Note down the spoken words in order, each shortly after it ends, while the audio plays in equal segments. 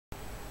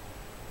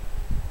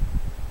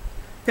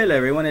Hello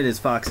everyone, it is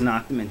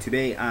FoxN, and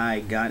today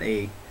I got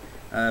a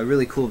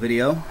really cool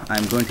video.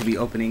 I'm going to be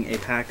opening a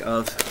pack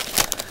of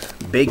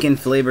bacon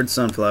flavored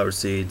sunflower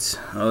seeds.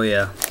 Oh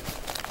yeah.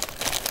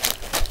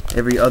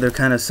 Every other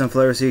kind of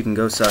sunflower seed can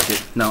go suck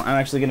it. No, I'm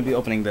actually going to be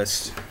opening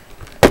this.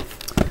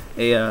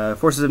 A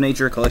Forces of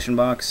Nature collection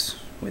box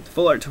with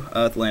full art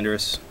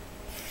Landorus.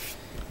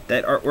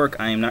 That artwork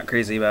I am not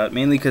crazy about,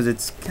 mainly because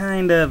it's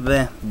kind of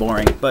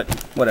boring, but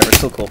whatever, it's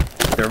still cool.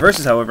 The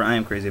reverses, however, I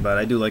am crazy about.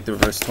 I do like the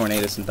reverse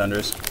Tornadus and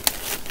Thunders.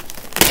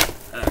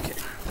 Okay.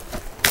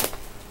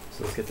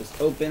 So let's get this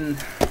open.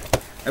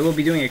 I will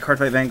be doing a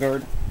Cardfight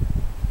Vanguard.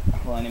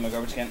 Hold on, I need my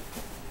garbage can.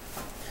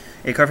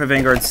 A Cardfight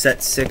Vanguard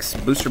Set 6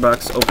 booster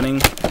box opening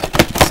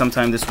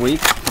sometime this week.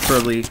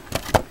 Preferably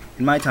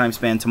in my time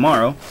span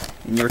tomorrow.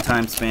 In your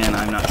time span,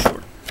 I'm not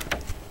sure.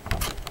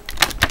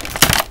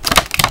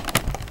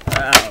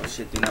 Oh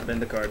shit, do not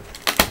bend the card.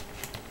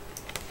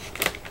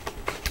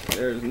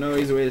 There's no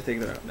easy way to take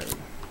that out. There we go.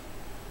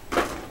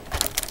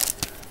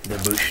 The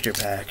booster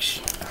packs.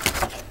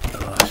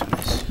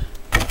 Awesomeness.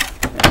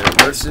 And the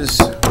reverses.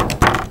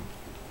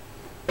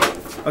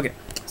 Okay,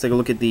 let's take a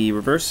look at the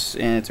reverse,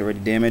 and it's already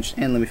damaged.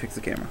 And let me fix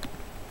the camera.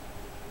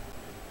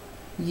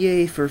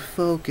 Yay for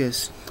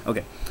focus.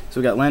 Okay, so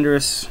we got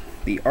Landorus.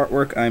 The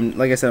artwork,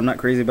 like I said, I'm not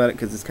crazy about it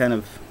because it's kind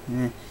of,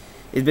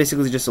 it's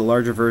basically just a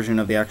larger version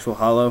of the actual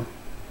holo,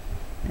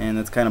 and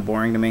that's kind of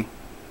boring to me.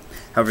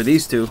 However,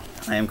 these two,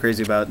 I am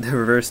crazy about. The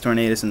reverse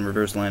Tornadus and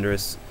reverse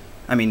Landorus.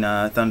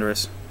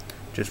 Thunderous.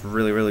 Just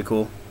really, really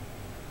cool.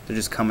 They're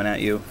just coming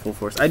at you full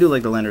force. I do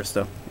like the Landorus,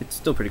 though. It's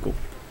still pretty cool.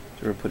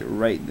 So we're going to put it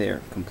right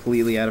there,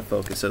 completely out of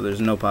focus, so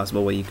there's no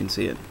possible way you can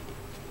see it.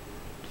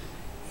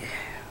 Yeah.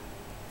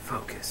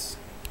 Focus.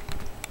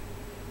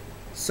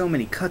 So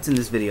many cuts in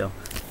this video.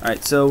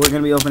 Alright, so we're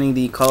going to be opening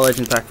the Call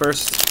Legend pack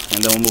first,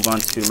 and then we'll move on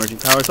to Emerging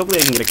Powers.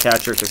 Hopefully I can get a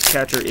catcher, because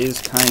catcher is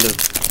kind of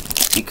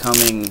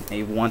becoming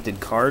a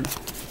wanted card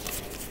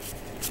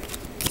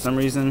for some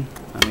reason.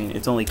 I mean,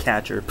 it's only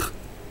catcher.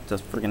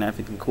 Does friggin'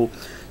 everything cool.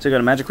 So we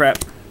got a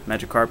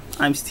Magikarp.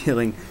 I'm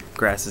stealing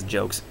Grass's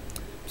jokes.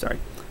 Sorry.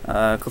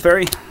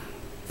 Clefairy,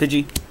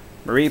 Pidgey,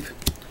 Mareep,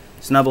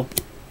 Snubble,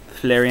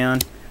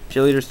 Flareon,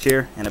 Cheerleader's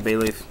Cheer, and a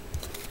Bayleaf.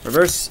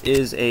 Reverse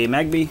is a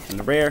Magby, and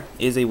the rare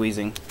is a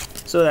Weezing.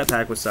 So that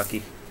pack was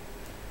sucky.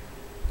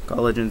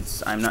 Call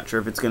Legends, I'm not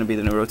sure if it's going to be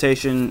the new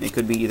rotation. It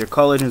could be either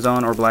Call Legends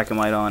on or Black and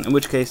White on, in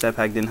which case that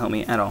pack didn't help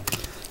me at all.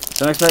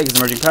 So next pack is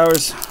Emerging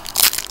Powers.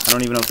 I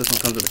don't even know if this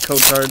one comes with a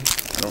code card.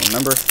 I don't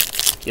remember.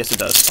 Yes, it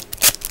does.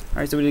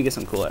 Alright, so we did get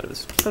something cool out of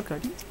this. Code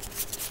card.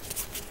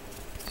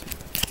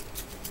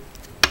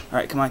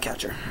 Alright, come on,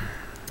 catcher.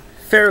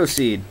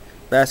 Ferroseed,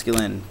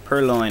 Basculin,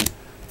 Purloin,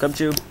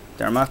 Cubchoo,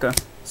 Darumaka,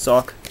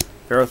 Sawk,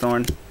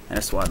 Ferrothorn, and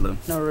a Swadloon.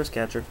 No reverse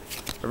catcher.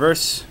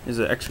 Reverse is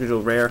an extra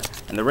rare,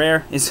 and the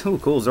rare is, ooh,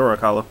 cool, Zoroark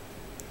Holo.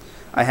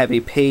 I have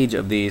a page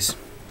of these,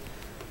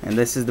 and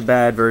this is the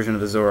bad version of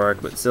the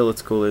Zoroark, but still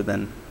it's cooler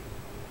than,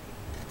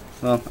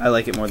 well, I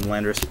like it more than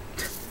Landorus.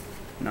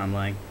 No, I'm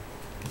lying.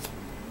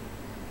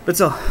 But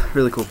still,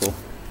 really cool pull,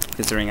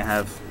 considering I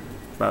have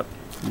about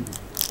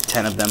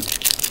 10 of them.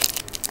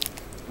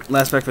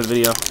 Last pack for the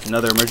video,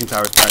 another Emerging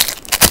Powers pack.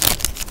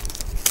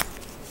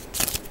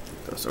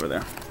 Throw this over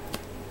there.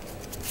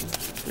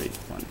 3,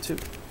 1, 2.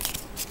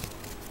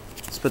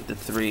 Let's put the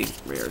 3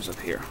 rares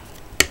up here.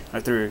 Our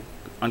 3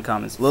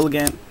 uncommons: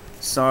 Lilligant,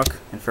 Sawk,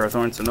 and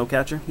Ferrothorn, so no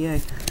catcher.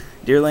 Yay.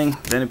 Deerling,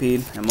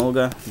 Venipede,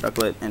 Emolga,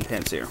 Ducklet, and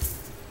Pansear.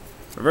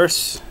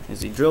 Reverse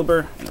is the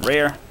Drillbur, and the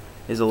rare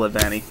is a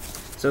Levani.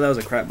 So that was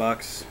a crap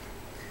box.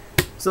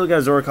 Still got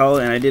a Zoroark Holo,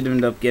 and I did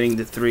end up getting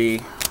the 3,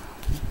 I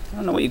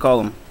don't know what you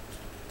call them.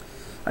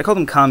 I call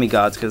them Kami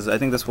Gods, because I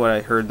think that's what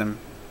I heard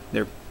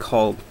they're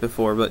called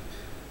before, but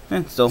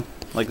still,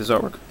 like the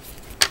Zoroark.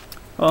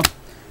 Well,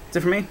 that's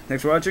it for me.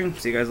 Thanks for watching.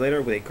 See you guys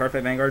later with a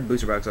Cardfight Vanguard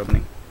booster box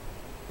opening.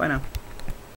 Bye now.